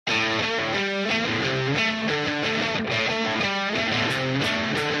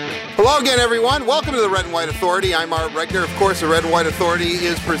Hello again, everyone. Welcome to the Red and White Authority. I'm Art Regner. Of course, the Red and White Authority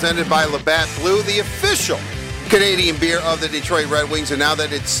is presented by Labatt Blue, the official Canadian beer of the Detroit Red Wings. And now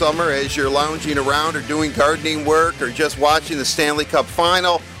that it's summer, as you're lounging around or doing gardening work or just watching the Stanley Cup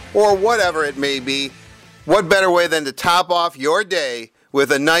Final or whatever it may be, what better way than to top off your day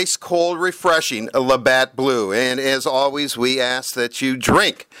with a nice, cold, refreshing Labatt Blue. And as always, we ask that you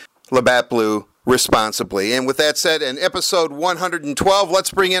drink Labatt Blue responsibly. And with that said, in episode 112,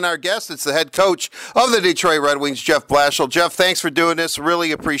 let's bring in our guest. It's the head coach of the Detroit Red Wings, Jeff Blashill. Jeff, thanks for doing this.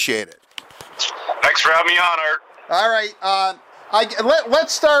 Really appreciate it. Thanks for having me on, Art. All right.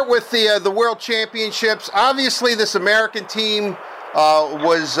 Let's start with the World Championships. Obviously, this American team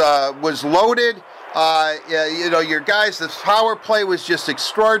was loaded. Your guys, the power play was just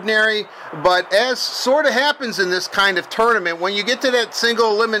extraordinary. But as sort of happens in this kind of tournament, when you get to that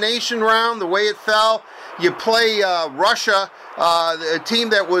single elimination round, the way it fell, you play Russia, a team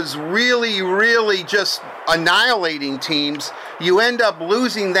that was really, really just annihilating teams. You end up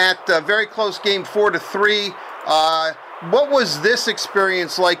losing that very close game 4-3. What was this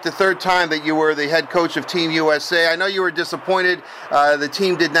experience like the third time that you were the head coach of Team USA? I know you were disappointed. The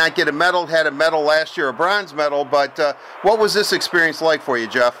team did not get a medal, had a medal last year, a bronze medal, but what was this experience like for you,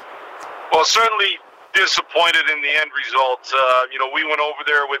 Jeff? Well, certainly disappointed in the end result. We went over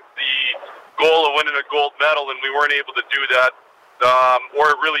there with the goal of winning a gold medal, and we weren't able to do that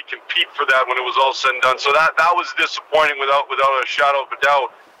or really compete for that when it was all said and done. So that was disappointing without a shadow of a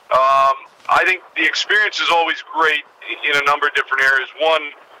doubt. I think the experience is always great in a number of different areas.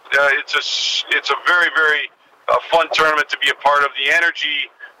 One, it's a very, very fun tournament to be a part of. The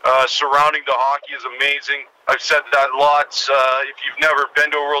energy surrounding the hockey is amazing. I've said that lots. If you've never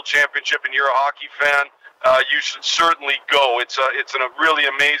been to a World Championship and you're a hockey fan, you should certainly go. It's a really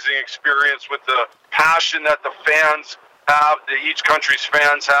amazing experience with the passion that the fans have, that each country's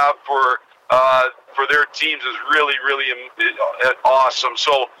fans have for their teams is really, really awesome.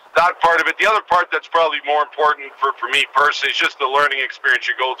 So that part of it. The other part that's probably more important for me personally is just the learning experience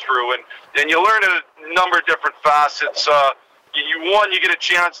you go through. And you learn a number of different facets. You get a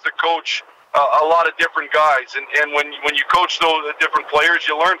chance to coach a lot of different guys. And when you coach those different players,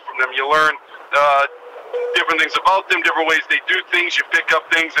 you learn from them. You learn different things about them, different ways they do things. You pick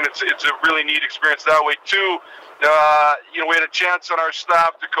up things, and it's a really neat experience that way, too. We had a chance on our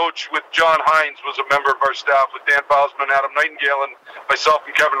staff to coach with John Hines, was a member of our staff, with Dan Bousman, Adam Nightingale, and myself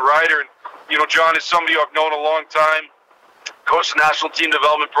and Kevin Ryder. And, John is somebody I've known a long time, coached the national team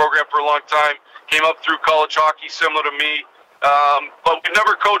development program for a long time, came up through college hockey similar to me. But we've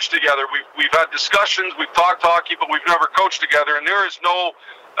never coached together. We've had discussions, we've talked hockey, but we've never coached together. And there is no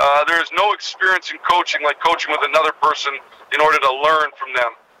experience in coaching like coaching with another person in order to learn from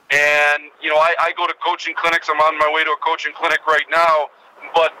them. And, I go to coaching clinics. I'm on my way to a coaching clinic right now.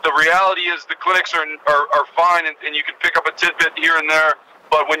 But the reality is the clinics are fine, and you can pick up a tidbit here and there.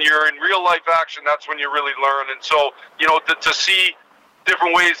 But when you're in real-life action, that's when you really learn. And so, to see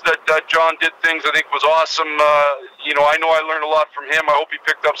different ways that John did things, I think was awesome. I know I learned a lot from him. I hope he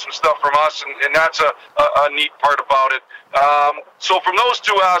picked up some stuff from us, and that's a neat part about it. So from those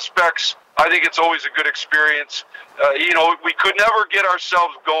two aspects, I think it's always a good experience. We could never get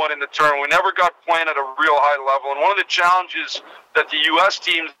ourselves going in the tournament. We never got playing at a real high level. And one of the challenges that the U.S.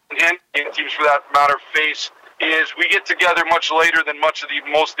 teams and Canadian teams, for that matter, face is we get together much later than most of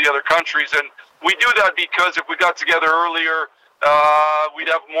the other countries. And we do that because if we got together earlier, we'd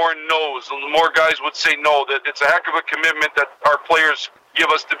have more no's. And more guys would say no. That it's a heck of a commitment that our players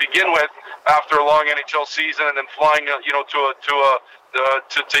give us to begin with after a long NHL season, and then flying,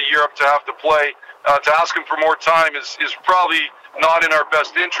 to Europe to have to play. To ask them for more time is probably not in our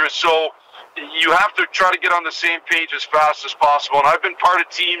best interest. So you have to try to get on the same page as fast as possible. And I've been part of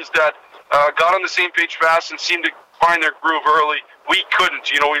teams that got on the same page fast and seemed to find their groove early. We couldn't.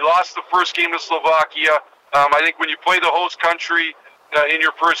 We lost the first game to Slovakia. I think when you play the host country in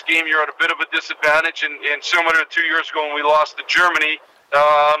your first game, you're at a bit of a disadvantage. And similar to 2 years ago when we lost to Germany,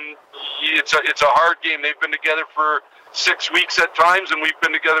 it's a hard game. They've been together for 6 weeks at times, and we've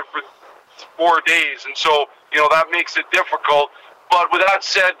been together for 4 days. And so, that makes it difficult. But with that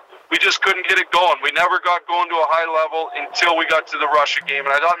said, we just couldn't get it going. We never got going to a high level until we got to the Russia game.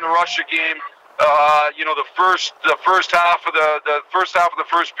 And I thought in the Russia game, the first half of the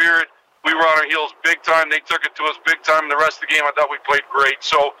first period, we were on our heels big time. They took it to us big time. And the rest of the game, I thought we played great.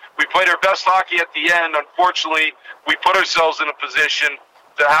 So we played our best hockey at the end. Unfortunately, we put ourselves in a position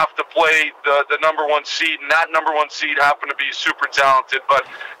to have to play the number one seed, and that number one seed happened to be super talented. But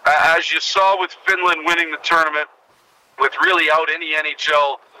as you saw with Finland winning the tournament, with really out any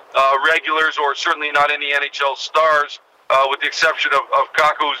NHL regulars or certainly not any NHL stars, with the exception of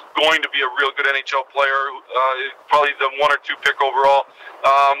Kakko, who's going to be a real good NHL player, probably the 1 or 2 pick overall.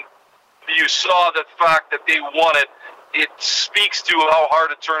 You saw the fact that they won it. It speaks to how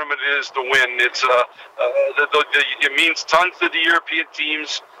hard a tournament it is to win. It's it means tons to the European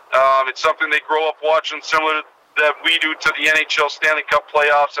teams. It's something they grow up watching, similar that we do to the NHL Stanley Cup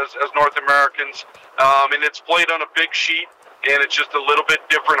playoffs as North Americans. And it's played on a big sheet, and it's just a little bit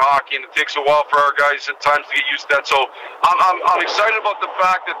different hockey, and it takes a while for our guys at times to get used to that. So I'm excited about the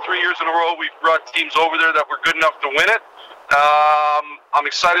fact that 3 years in a row we've brought teams over there that were good enough to win it. I'm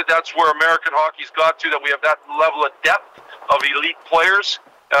excited that's where American hockey's got to, that we have that level of depth of elite players.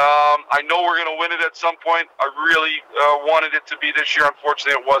 I know we're going to win it at some point. I really wanted it to be this year.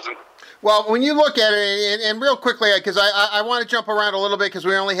 Unfortunately, it wasn't. Well, when you look at it, and real quickly, because I want to jump around a little bit because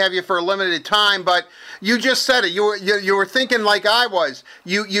we only have you for a limited time, but you just said it. You were thinking like I was.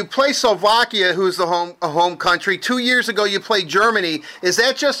 You play Slovakia, who's the home country. 2 years ago, you played Germany. Is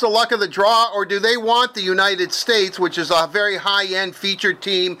that just the luck of the draw, or do they want the United States, which is a very high-end featured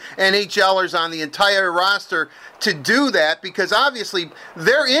team, NHLers on the entire roster, to do that? Because obviously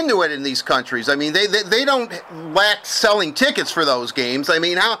they're into it in these countries. I mean, they don't lack selling tickets for those games. I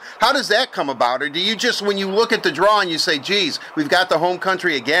mean, how does that come about? Or do you just, when you look at the draw and you say, geez, we've got the home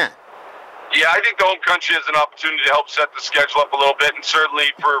country again? Yeah, I think the home country is an opportunity to help set the schedule up a little bit, and certainly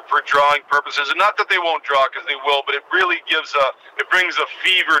for drawing purposes. And not that they won't draw, because they will, but it really brings a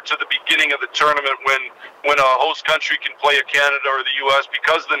fever to the beginning of the tournament when a host country can play a Canada or the U.S.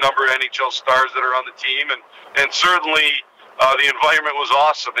 because of the number of NHL stars that are on the team. And certainly the environment was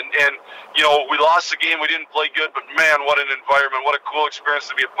awesome. And you know, we lost the game, we didn't play good, but man, what an environment, what a cool experience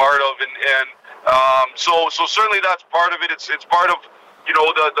to be a part of. So certainly that's part of it. It's part of, you know,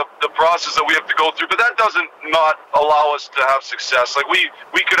 the process that we have to go through, but that doesn't not allow us to have success. Like we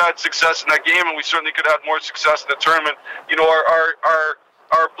could have had success in that game, and we certainly could have had more success in the tournament. You know,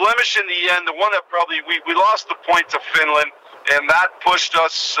 our blemish in the end, the one that probably we lost the point to Finland, and that pushed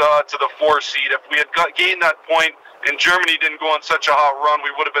us to the 4 seed. If we had gained that point and Germany didn't go on such a hot run,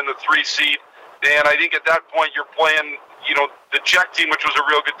 we would have been the 3 seed. And I think at that point you're playing, you know, the Czech team, which was a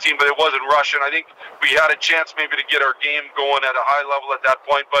real good team, but it wasn't Russian. I think we had a chance maybe to get our game going at a high level at that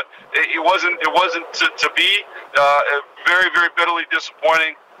point, but it wasn't to be. Very, very bitterly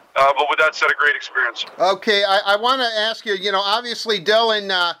disappointing. But with that said, a great experience. Okay, I want to ask you, you know, obviously Dylan,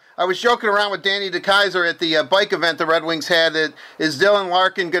 I was joking around with Danny DeKaiser at the bike event the Red Wings had. Is Dylan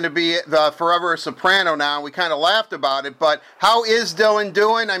Larkin going to be forever a Soprano now? We kind of laughed about it, but how is Dylan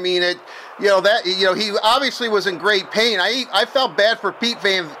doing? I mean, he obviously was in great pain. I felt bad for Pete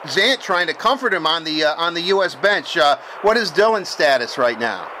Van Zandt trying to comfort him on the U.S. bench. What is Dylan's status right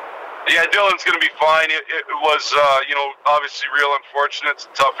now? Yeah, Dylan's going to be fine. It was, you know, obviously real unfortunate. It's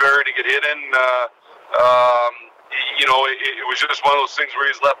a tough area to get hit in. You know, it was just one of those things where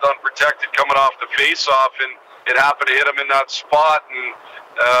he's left unprotected coming off the face-off, and it happened to hit him in that spot, and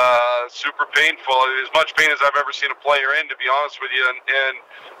super painful. As much pain as I've ever seen a player in, to be honest with you. And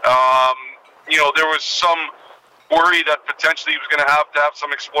you know, there was some worry that potentially he was going to have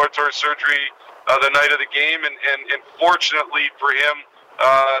some exploratory surgery the night of the game, and fortunately for him,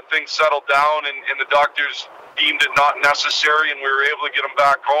 things settled down, and the doctors deemed it not necessary, and we were able to get him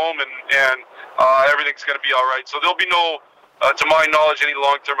back home, and everything's going to be all right. So there'll be no, to my knowledge, any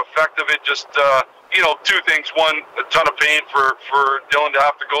long-term effect of it. Just, you know, 2 things. One, a ton of pain for Dylan to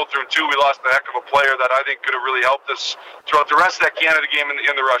have to go through, and 2, we lost a heck of a player that I think could have really helped us throughout the rest of that Canada game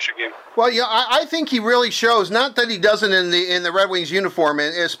and the Russia game. Well, yeah, I think he really shows, not that he doesn't in the Red Wings uniform,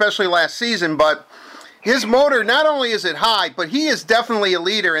 especially last season, but his motor, not only is it high, but he is definitely a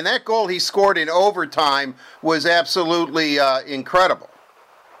leader, and that goal he scored in overtime was absolutely incredible.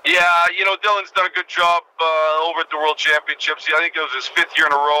 Yeah, you know, Dylan's done a good job over at the World Championships. I think it was his 5th year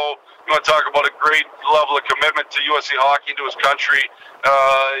in a row. You want to talk about a great level of commitment to USA Hockey, to his country.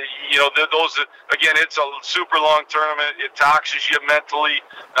 You know, those, again, it's a super long tournament. It taxes you mentally,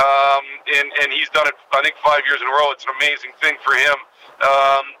 and he's done it, I think, 5 years in a row. It's an amazing thing for him.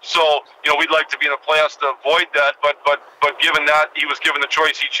 So, you know, we'd like to be in the playoffs to avoid that, but given that, he was given the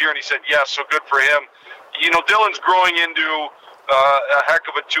choice each year, and he said yes, so good for him. You know, Dylan's growing into a heck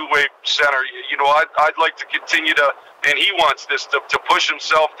of a 2-way center. You know, I'd like to continue to, and he wants this, to push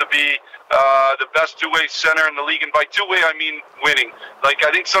himself to be the best 2-way center in the league, and by 2-way, I mean winning. Like,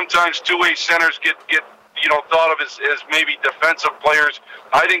 I think sometimes 2-way centers get you know, thought of as maybe defensive players.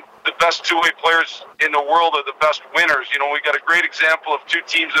 I think the best 2-way players in the world are the best winners. You know, we got a great example of 2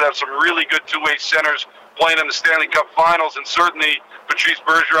 teams that have some really good 2-way centers playing in the Stanley Cup Finals, and certainly Patrice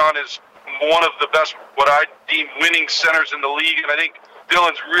Bergeron is one of the best, what I deem, winning centers in the league, and I think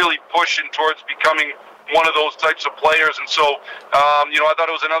Dylan's really pushing towards becoming one of those types of players. And so, I thought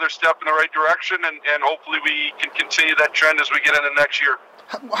it was another step in the right direction, and hopefully we can continue that trend as we get into next year.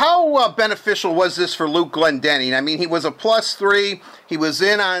 How beneficial was this for Luke Glendenning? I mean, he was a +3. He was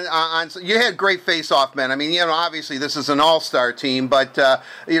in on you had great face-off men. I mean, obviously this is an all-star team, but,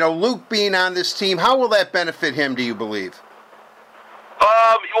 Luke being on this team, how will that benefit him, do you believe?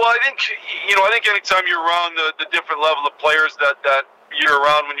 Well, I think anytime you're around the different level of players that you're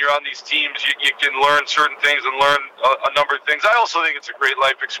around when you're on these teams, you can learn certain things and learn a number of things. I also think it's a great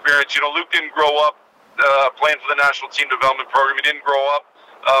life experience. Luke didn't grow up playing for the National Team Development Program. He didn't grow up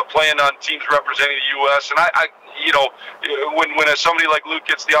playing on teams representing the U.S. And when somebody like Luke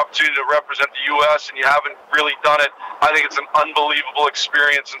gets the opportunity to represent the U.S. and you haven't really done it, I think it's an unbelievable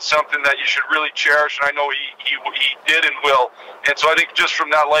experience and something that you should really cherish. And I know he did and will. And so I think just from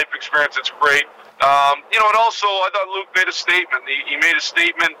that life experience, it's great. And also I thought Luke made a statement. He made a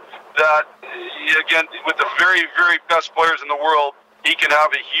statement that, again, with the very, very best players in the world, he can have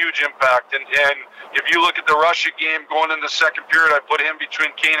a huge impact. And if you look at the Russia game going in the second period, I put him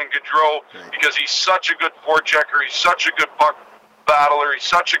between Kane and Gaudreau because he's such a good forechecker. He's such a good puck battler. He's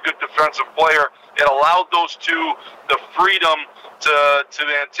such a good defensive player. It allowed those two the freedom to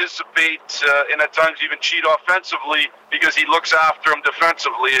anticipate and at times even cheat offensively because he looks after him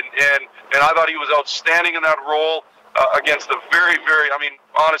defensively. And I thought he was outstanding in that role. Against the very, very,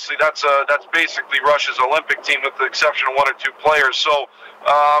 honestly, that's basically Russia's Olympic team with the exception of one or two players. So,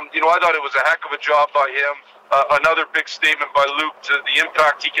 I thought it was a heck of a job by him. Another big statement by Luke to the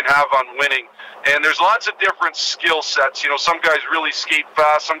impact he can have on winning. And there's lots of different skill sets. Some guys really skate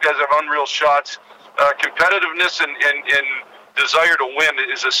fast. Some guys have unreal shots. Competitiveness and desire to win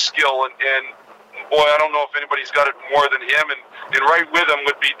is a skill. And boy, I don't know if anybody's got it more than him. And right with him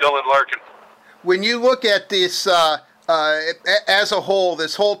would be Dylan Larkin. When you look at this as a whole,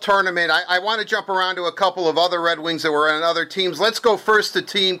 this whole tournament, I want to jump around to a couple of other Red Wings that were on other teams. Let's go first to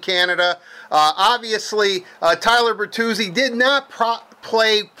Team Canada. Obviously, Tyler Bertuzzi did not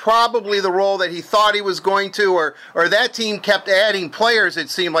play probably the role that he thought he was going to, or that team kept adding players. It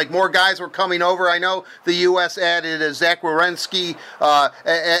seemed like more guys were coming over. I know the U.S. added Zach Werenski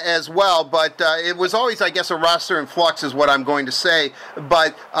as well, but it was always, I guess, a roster in flux is what I'm going to say.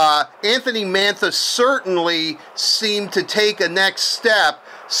 But Anthony Mantha certainly seemed to take a next step.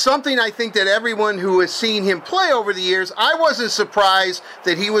 Something I think that everyone who has seen him play over the years, I wasn't surprised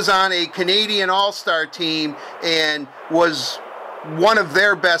that he was on a Canadian All-Star team and was one of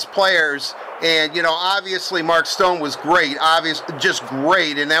their best players. And, obviously Mark Stone was great, just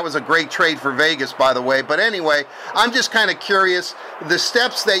great, and that was a great trade for Vegas, by the way. But anyway, I'm just kind of curious, the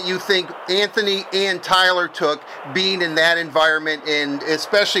steps that you think Anthony and Tyler took being in that environment, and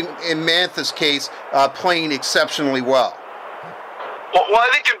especially in Mantha's case, playing exceptionally well. Well, I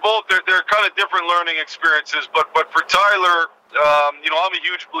think in both, they're kind of different learning experiences, but for Tyler, I'm a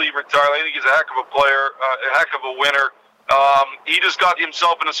huge believer in Tyler. I think he's a heck of a player, a heck of a winner. He just got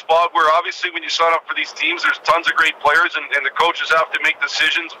himself in a spot where obviously when you sign up for these teams, there's tons of great players, and the coaches have to make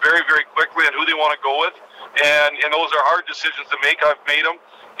decisions very, very quickly on who they want to go with. And those are hard decisions to make. I've made them.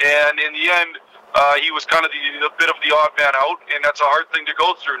 And in the end, he was kind of a bit of the odd man out, and that's a hard thing to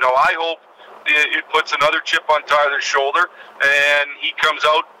go through. Now, I hope it puts another chip on Tyler's shoulder, and he comes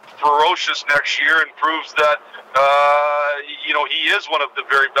out ferocious next year and proves that, he is one of the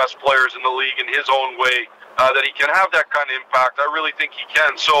very best players in the league in his own way. That he can have that kind of impact. I really think he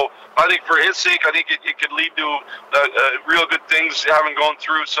can. So I think for his sake, I think it could lead to real good things, having gone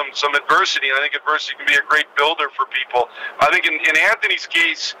through some adversity. And I think adversity can be a great builder for people. I think in Anthony's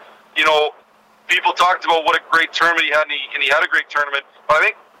case, people talked about what a great tournament he had, and he had a great tournament. But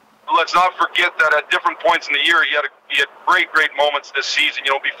I think let's not forget that at different points in the year, he had great moments this season.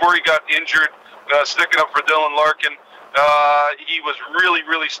 Before he got injured, sticking up for Dylan Larkin, he was really,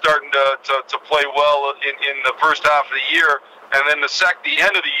 really starting to play well in the first half of the year. And then the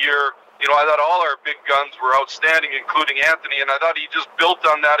end of the year, I thought all our big guns were outstanding, including Anthony. And I thought he just built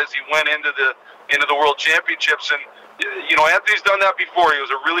on that as he went into the World Championships. And, Anthony's done that before. He was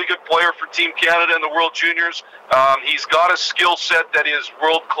a really good player for Team Canada in the World Juniors. He's got a skill set that is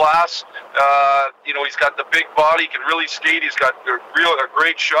world class. He's got the big body. He can really skate. He's got a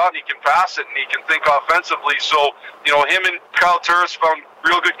great shot. And he can pass it, and he can think offensively. So, him and Kyle Turris found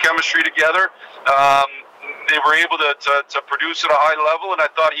real good chemistry together. They were able to produce at a high level, and I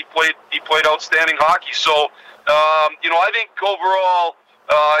thought he played outstanding hockey. So, I think overall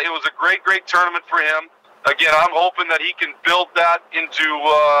it was a great tournament for him. Again, I'm hoping that he can build that into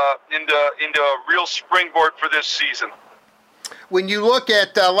a real springboard for this season. When you look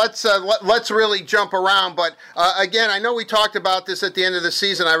at, let's really jump around, but again, I know we talked about this at the end of the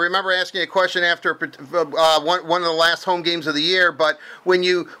season. I remember asking a question after one of the last home games of the year, but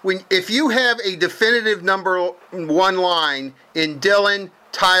if you have a definitive number one line in Dylan,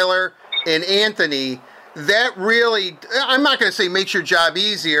 Tyler, and Anthony, that really, I'm not going to say makes your job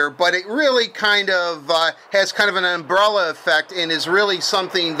easier, but it really kind of has kind of an umbrella effect and is really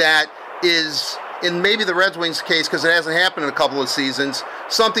something that is, in maybe the Red Wings case, because it hasn't happened in a couple of seasons,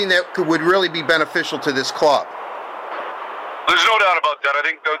 something that would really be beneficial to this club. There's no doubt about that. I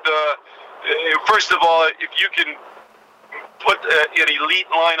think first of all, if you can put an elite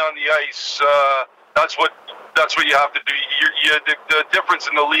line on the ice, that's what you have to do. The difference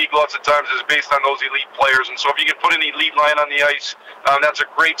in the league lots of times is based on those elite players, and so if you can put an elite line on the ice, that's a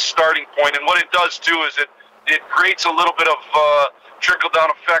great starting point. And what it does too is it creates a little bit of trickle-down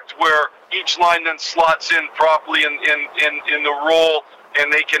effect where each line then slots in properly in the role,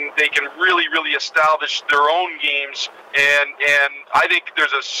 and they can really establish their own games, and I think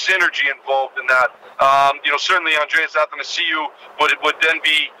there's a synergy involved in that. Certainly Andreas Athanasiou would then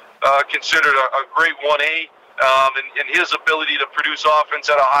be considered a great 1A in his ability to produce offense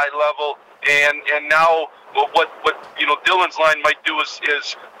at a high level, and now what Dylan's line might do is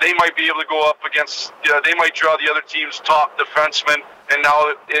they might be able to go up against, they might draw the other team's top defenseman, and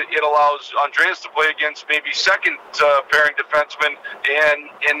now it allows Andreas to play against maybe second pairing defensemen,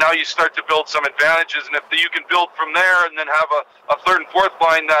 and now you start to build some advantages, and if you can build from there and then have a third and fourth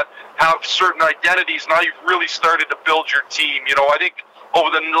line that have certain identities, now you've really started to build your team. I think over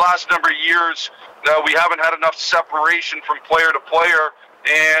the last number of years, we haven't had enough separation from player to player,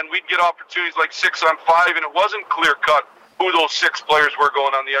 and we'd get opportunities like 6-on-5, and it wasn't clear-cut who those 6 players were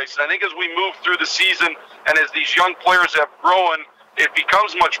going on the ice. And I think as we move through the season and as these young players have grown, it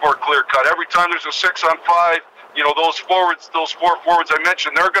becomes much more clear-cut. Every time there's a 6-on-5, those 4 forwards I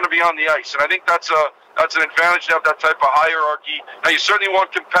mentioned, they're going to be on the ice. And I think that's an advantage to have that type of hierarchy. Now, you certainly want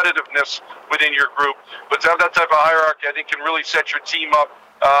competitiveness within your group, but to have that type of hierarchy, I think, can really set your team up,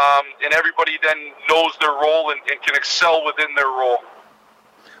 and everybody then knows their role and can excel within their role.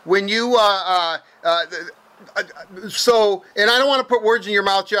 When you so, and I don't want to put words in your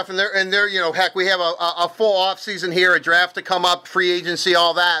mouth, Jeff, and there, heck, we have a full off season here, a draft to come up, free agency,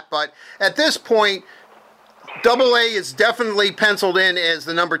 all that. But at this point, AA is definitely penciled in as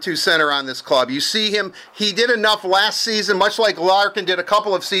the number 2 center on this club. You see him, he did enough last season, much like Larkin did a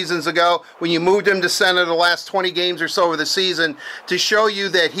couple of seasons ago when you moved him to center the last 20 games or so of the season, to show you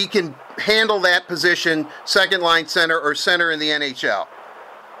that he can handle that position, second line center or center in the NHL.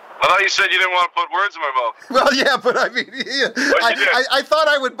 I thought you said you didn't want to put words in my mouth. Well, yeah, but I mean, I thought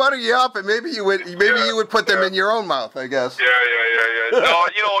I would butter you up, and maybe you would put them in your own mouth, I guess. Yeah. No,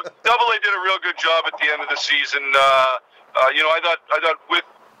 AA did a real good job at the end of the season. I thought with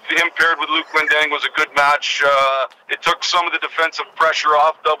him paired with Luke Glendening was a good match. It took some of the defensive pressure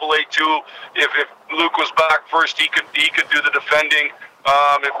off AA too. If Luke was back first, he could do the defending.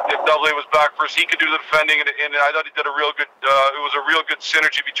 If AA was back first, he could do the defending, and I thought he did a real good. It was a real good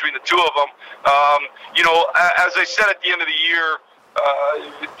synergy between the two of them. As I said at the end of the year,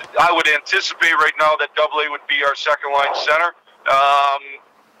 I would anticipate right now that AA would be our second line center.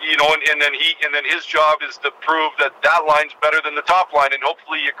 And then his job is to prove that line's better than the top line, and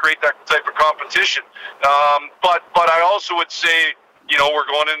hopefully you create that type of competition. But I also would say, we're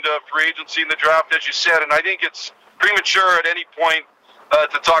going into free agency in the draft, as you said, and I think it's premature at any point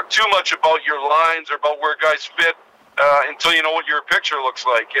to talk too much about your lines or about where guys fit until you know what your picture looks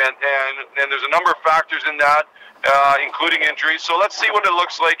like. And there's a number of factors in that, including injuries. So let's see what it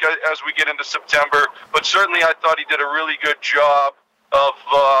looks like as we get into September. But certainly I thought he did a really good job of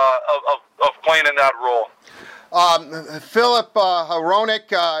playing in that role. Philip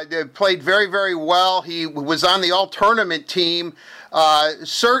Hronek played very, very well. He was on the all-tournament team.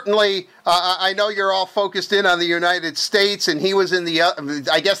 Certainly, I know you're all focused in on the United States, and he was in the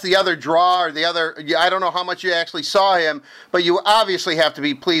other draw, or the other, I don't know how much you actually saw him, but you obviously have to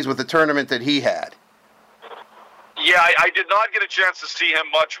be pleased with the tournament that he had. Yeah, I did not get a chance to see him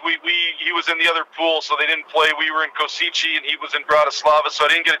much. He was in the other pool, so they didn't play. We were in Kosice, and he was in Bratislava, so I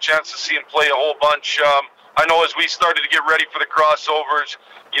didn't get a chance to see him play a whole bunch. I know as we started to get ready for the crossovers,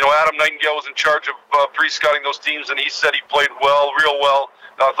 Adam Nightingale was in charge of pre-scouting those teams, and he said he played well, real well.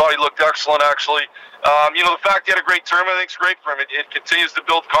 I thought he looked excellent, actually. The fact he had a great tournament, I think is great for him. It continues to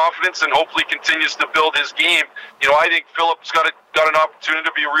build confidence and hopefully continues to build his game. I think Philip's got an opportunity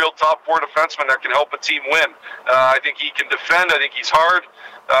to be a real top 4 defenseman that can help a team win. I think he can defend. I think he's hard.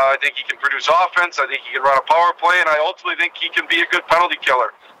 I think he can produce offense. I think he can run a power play, and I ultimately think he can be a good penalty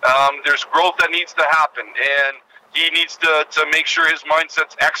killer. There's growth that needs to happen, and he needs to make sure his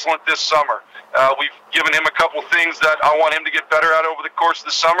mindset's excellent this summer. We've given him a couple things that I want him to get better at over the course of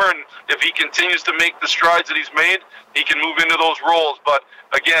the summer, and if he continues to make the strides that he's made, he can move into those roles. But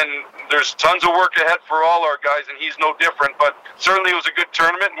again, there's tons of work ahead for all our guys, and he's no different. But certainly it was a good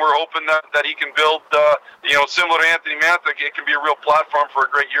tournament, and we're hoping that he can build, similar to Anthony Mantha, it can be a real platform for a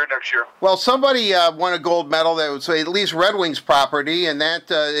great year next year. Well, somebody won a gold medal that was at least Red Wings property, and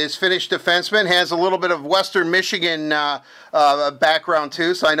that is Finnish defenseman, has a little bit of Western Michigan background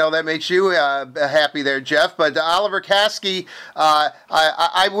too, so I know that makes you happy there, Jeff. But Oliver Kasky,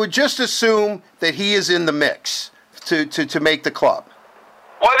 I would just assume that he is in the mix to make the club.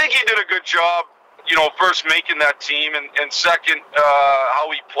 Well, I think he did a good job, first making that team, and second, how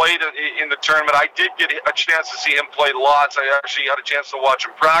he played in the tournament. I did get a chance to see him play lots. I actually had a chance to watch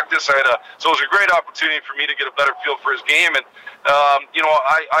him practice. So it was a great opportunity for me to get a better feel for his game. And,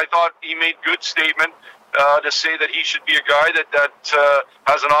 I thought he made good statement to say that he should be a guy that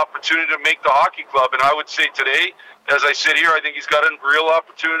has an opportunity to make the hockey club. And I would say today, as I sit here, I think he's got a real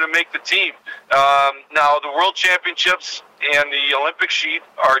opportunity to make the team. Now, the World Championships and the Olympic sheet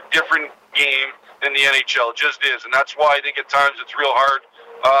are a different game than the NHL. It just is. And that's why I think at times it's real hard,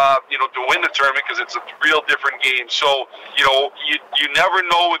 to win the tournament, because it's a real different game. So, you never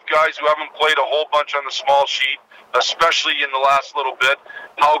know with guys who haven't played a whole bunch on the small sheet, especially in the last little bit,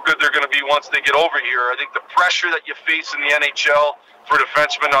 how good they're going to be once they get over here. I think the pressure that you face in the NHL for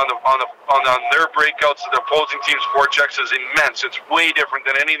defensemen on their breakouts of the opposing team's forechecks is immense. It's way different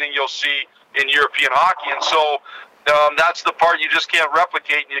than anything you'll see in European hockey, and so that's the part you just can't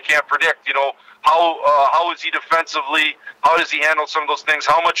replicate and you can't predict. How is he defensively? How does he handle some of those things?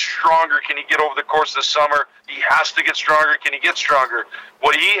 How much stronger can he get over the course of the summer? He has to get stronger. Can he get stronger?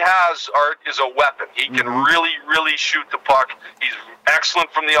 What he has, Art, is a weapon. He can really, really shoot the puck. He's excellent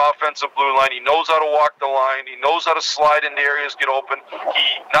from the offensive blue line. He knows how to walk the line. He knows how to slide into areas, get open. He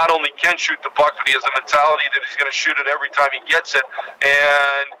not only can shoot the puck, but he has a mentality that he's going to shoot it every time he gets it.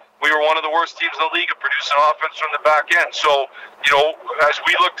 And we were one of the worst teams in the league at producing offense from the back end. So, as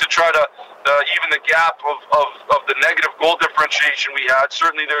we look to try to even the gap of the negative goal differentiation we had,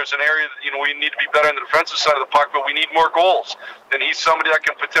 certainly there's an area that, we need to be better on the defensive side of the puck, but we need more goals. And he's somebody that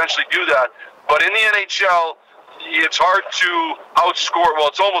can potentially do that. But in the NHL, it's hard to outscore.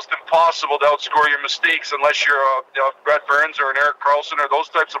 Well, it's almost impossible to outscore your mistakes unless you're a Brett Burns or an Erik Karlsson or those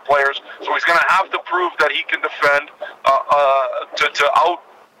types of players. So he's going to have to prove that he can defend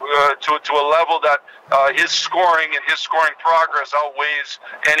to a level that his scoring and his scoring progress outweighs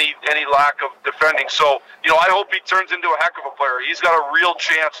any lack of defending. So, I hope he turns into a heck of a player. He's got a real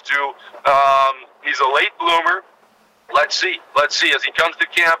chance to. He's a late bloomer. Let's see. As he comes to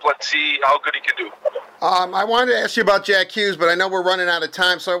camp, let's see how good he can do. I wanted to ask you about Jack Hughes, but I know we're running out of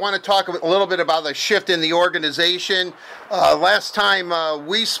time, so I want to talk a little bit about the shift in the organization. Last time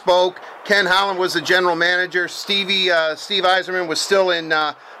we spoke, Ken Holland was the general manager. Steve Yzerman was still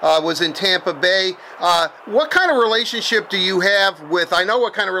was in Tampa Bay. What kind of relationship do you have with? I know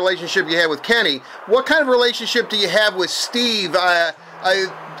what kind of relationship you have with Kenny. What kind of relationship do you have with Steve?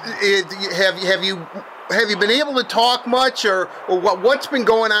 Have you been able to talk much, or what's been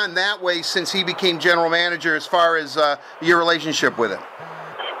going on that way since he became general manager as far as your relationship with him?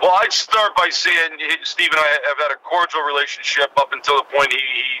 Well, I'd start by saying Steve and I have had a cordial relationship up until the point he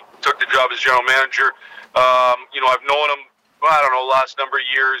took the job as general manager. I've known him, last number of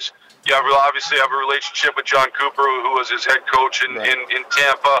years. You obviously have a relationship with John Cooper, who was his head coach in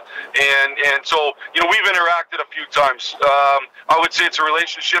Tampa, and so we've interacted a few times. I would say it's a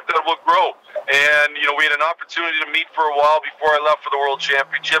relationship that will grow, and we had an opportunity to meet for a while before I left for the World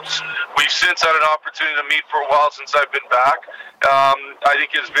Championships. We've since had an opportunity to meet for a while since I've been back. I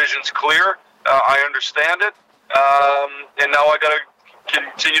think his vision's clear. I understand it, and now I got to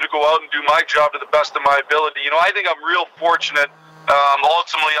continue to go out and do my job to the best of my ability. I think I'm real fortunate.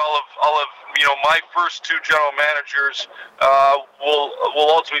 Ultimately, all of my first two general managers will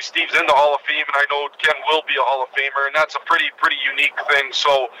ultimately, Steve's in the Hall of Fame, and I know Ken will be a Hall of Famer, and that's a pretty unique thing.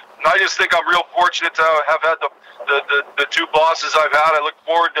 So I just think I'm real fortunate to have had the two bosses I've had. I look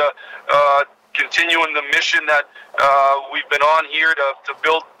forward to continuing the mission that we've been on here to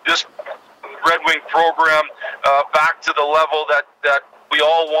build this Red Wing program back to the level that we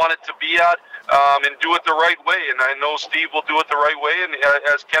all want it to be at. And do it the right way. And I know Steve will do it the right way. And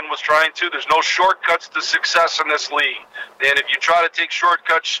as Ken was trying to, there's no shortcuts to success in this league. And if you try to take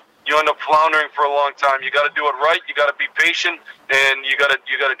shortcuts, you end up floundering for a long time. You got to do it right. You got to be patient, and you got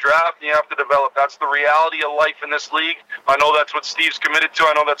to draft, and you have to develop. That's the reality of life in this league. I know that's what Steve's committed to.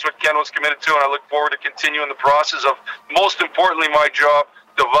 I know that's what Ken was committed to, and I look forward to continuing the process of, most importantly, my job,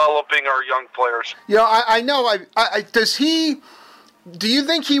 developing our young players. You know, I know. Does he? Do you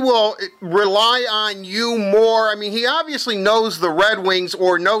think he will rely on you more? I mean, he obviously knows the Red Wings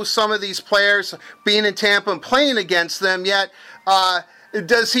or knows some of these players being in Tampa and playing against them. Yet,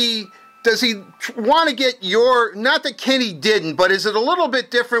 does he want to get your? Not that Kenny didn't, but is it a little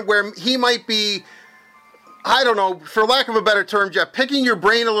bit different where he might be? I don't know, for lack of a better term, Jeff, picking your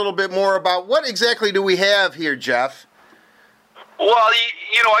brain a little bit more about what exactly do we have here, Jeff? Well,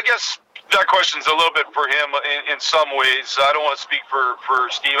 I guess that question's a little bit for him in some ways. I don't want to speak for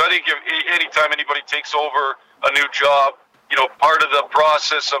Steve. I think anytime anybody takes over a new job, part of the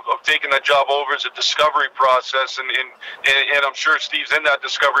process of taking that job over is a discovery process, and I'm sure Steve's in that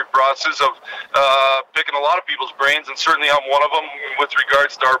discovery process of picking a lot of people's brains, and certainly I'm one of them with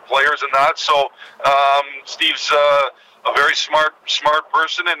regards to our players and that. So Steve's a very smart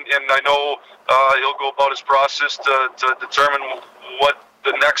person, and I know he'll go about his process to determine what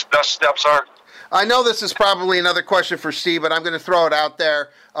the next best steps are. I know this is probably another question for Steve, but I'm going to throw it out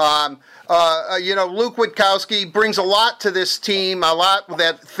there. Luke Witkowski brings a lot to this team, a lot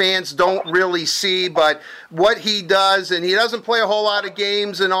that fans don't really see, but what he does, and he doesn't play a whole lot of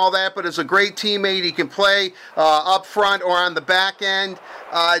games and all that, but as a great teammate, he can play up front or on the back end.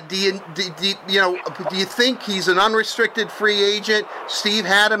 Do you think he's an unrestricted free agent? Steve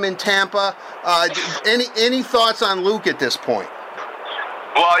had him in Tampa. Any thoughts on Luke at this point?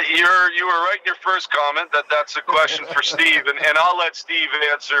 Well, you were right in your first comment that's a question for Steve, and I'll let Steve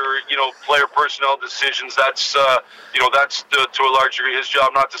answer. Player personnel decisions. That's that's to a large degree his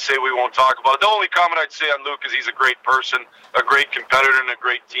job. Not to say we won't talk about it. The only comment I'd say on Luke is he's a great person, a great competitor, and a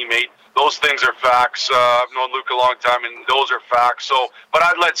great teammate. Those things are facts. I've known Luke a long time, and those are facts. So, but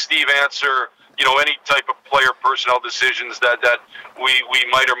I'd let Steve answer. Any type of player personnel decisions that we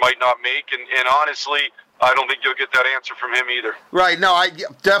might or might not make, and honestly, I don't think you'll get that answer from him either. Right. No, I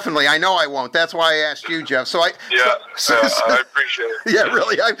know I won't. That's why I asked you, Jeff. So I appreciate it. Yeah,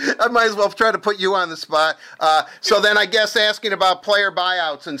 really. I might as well try to put you on the spot. So then I guess asking about player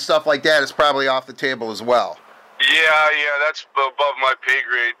buyouts and stuff like that is probably off the table as well. Yeah, that's above my pay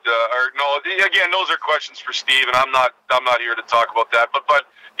grade. Again, those are questions for Steve, and I'm not here to talk about that. But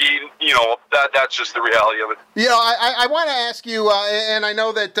that's just the reality of it. I want to ask you, and I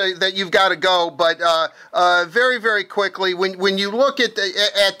know that you've got to go, but very, very quickly, when you look at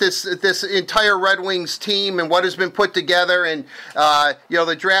this entire Red Wings team and what has been put together, and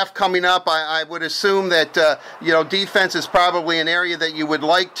the draft coming up, I would assume that defense is probably an area that you would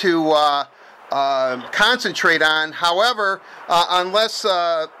like to concentrate on. However, unless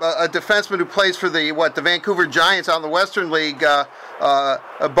a defenseman who plays for the Vancouver Giants out in the Western League,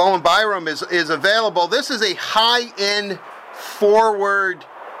 Bowen Byram is available. This is a high-end forward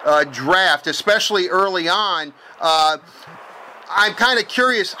draft, especially early on. I'm kind of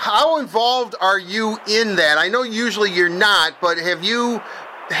curious, how involved are you in that? I know usually you're not, but have you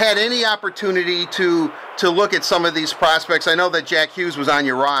had any opportunity to look at some of these prospects? I know that Jack Hughes was on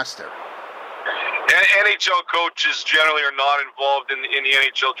your roster. NHL coaches generally are not involved in the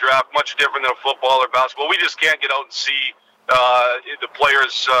NHL draft, much different than football or basketball. We just can't get out and see the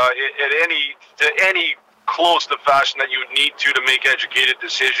players at any close to fashion that you would need to make educated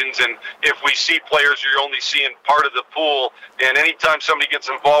decisions. And if we see players, you're only seeing part of the pool. And anytime somebody gets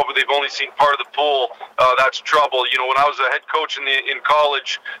involved where they've only seen part of the pool, that's trouble. When I was a head coach in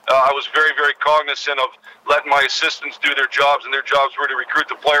college, I was very, very cognizant of letting my assistants do their jobs, and their jobs were to recruit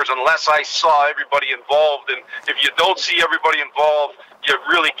the players unless I saw everybody involved. And if you don't see everybody involved, you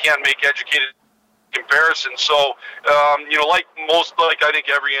really can't make educated comparisons. So, like I think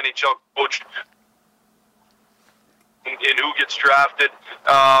every NHL coach, in who gets drafted,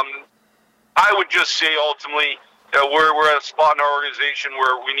 I would just say ultimately we're at a spot in our organization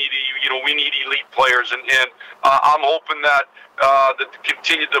where we need elite players, and I'm hoping that the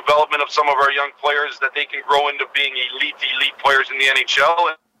continued development of some of our young players, that they can grow into being elite players in the NHL,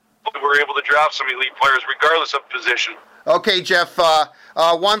 and we're able to draft some elite players regardless of position. Okay, Jeff.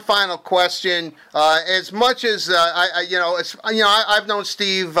 One final question. As much as I've known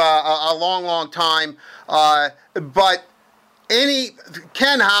Steve a long time, but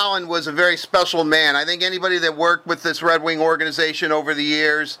Ken Holland was a very special man. I think anybody that worked with this Red Wing organization over the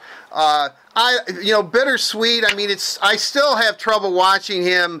years, bittersweet. I mean, I still have trouble watching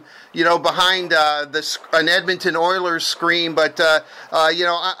him, behind an Edmonton Oilers screen. But why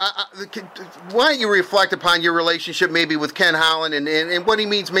don't you reflect upon your relationship maybe with Ken Holland and what he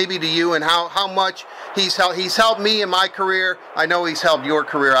means maybe to you, and how much he's helped me in my career. I know he's helped your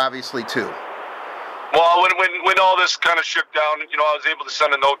career obviously too. Well, when all this kind of shook down, you know, I was able to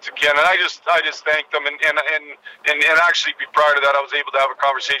send a note to Ken, and I just thanked him, and actually prior to that, I was able to have a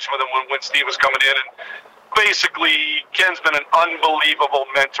conversation with him when Steve was coming in, and basically, Ken's been an unbelievable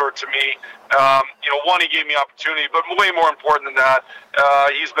mentor to me. You know, one, he gave me opportunity, but way more important than that,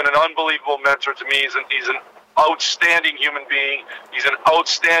 he's been an unbelievable mentor to me. He's an outstanding human being. He's an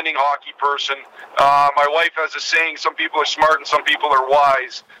outstanding hockey person. My wife has a saying, some people are smart and some people are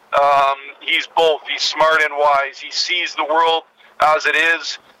wise. He's both. He's smart and wise. He sees the world as it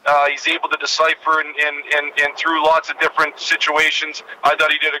is. He's able to decipher and through lots of different situations. I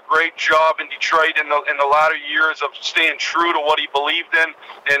thought he did a great job in Detroit in the latter years of staying true to what he believed in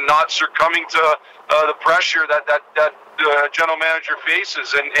and not succumbing to the pressure that general manager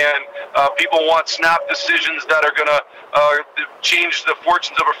faces. And people want snap decisions that are going to change the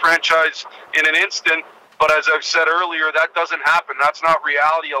fortunes of a franchise in an instant. But as I've said earlier, that doesn't happen. That's not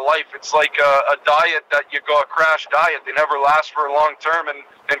reality of life. It's like a diet that you go, a crash diet. They never last for a long term. And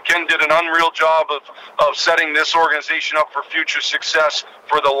Ken did an unreal job of setting this organization up for future success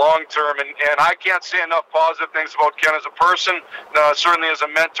for the long term. And I can't say enough positive things about Ken as a person, certainly as a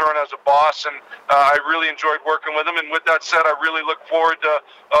mentor and as a boss. And I really enjoyed working with him. And with that said, I really look forward to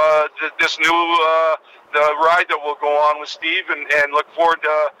this new the ride that will go on with Steve, and look forward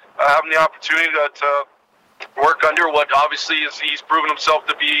to having the opportunity to work under what obviously he's proven himself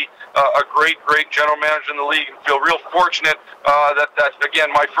to be a great general manager in the league, and feel real fortunate that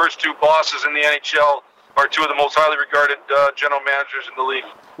again, my first two bosses in the NHL are two of the most highly regarded general managers in the league.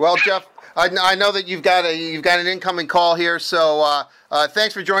 Well, Jeff, I know that you've got an incoming call here, so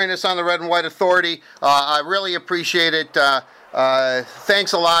thanks for joining us on the Red and White Authority. I really appreciate it.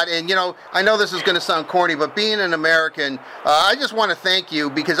 Thanks a lot. And you know, I know this is going to sound corny, but being an American, I just want to thank you,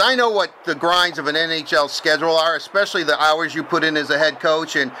 because I know what the grinds of an NHL schedule are, especially the hours you put in as a head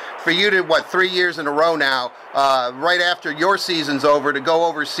coach. And for you to, 3 years in a row now, right after your season's over, to go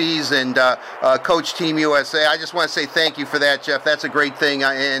overseas and coach Team USA, I just want to say thank you for that, Jeff. That's a great thing,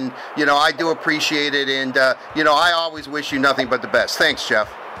 and you know, I do appreciate it. And you know, I always wish you nothing but the best. Thanks,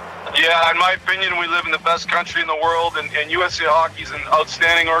 Jeff. Yeah, in my opinion, we live in the best country in the world, and USA Hockey is an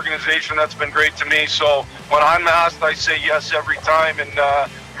outstanding organization that's been great to me. So when I'm asked, I say yes every time, and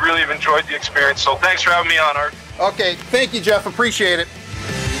really have enjoyed the experience. So thanks for having me on, Art. Okay, thank you, Jeff. Appreciate it.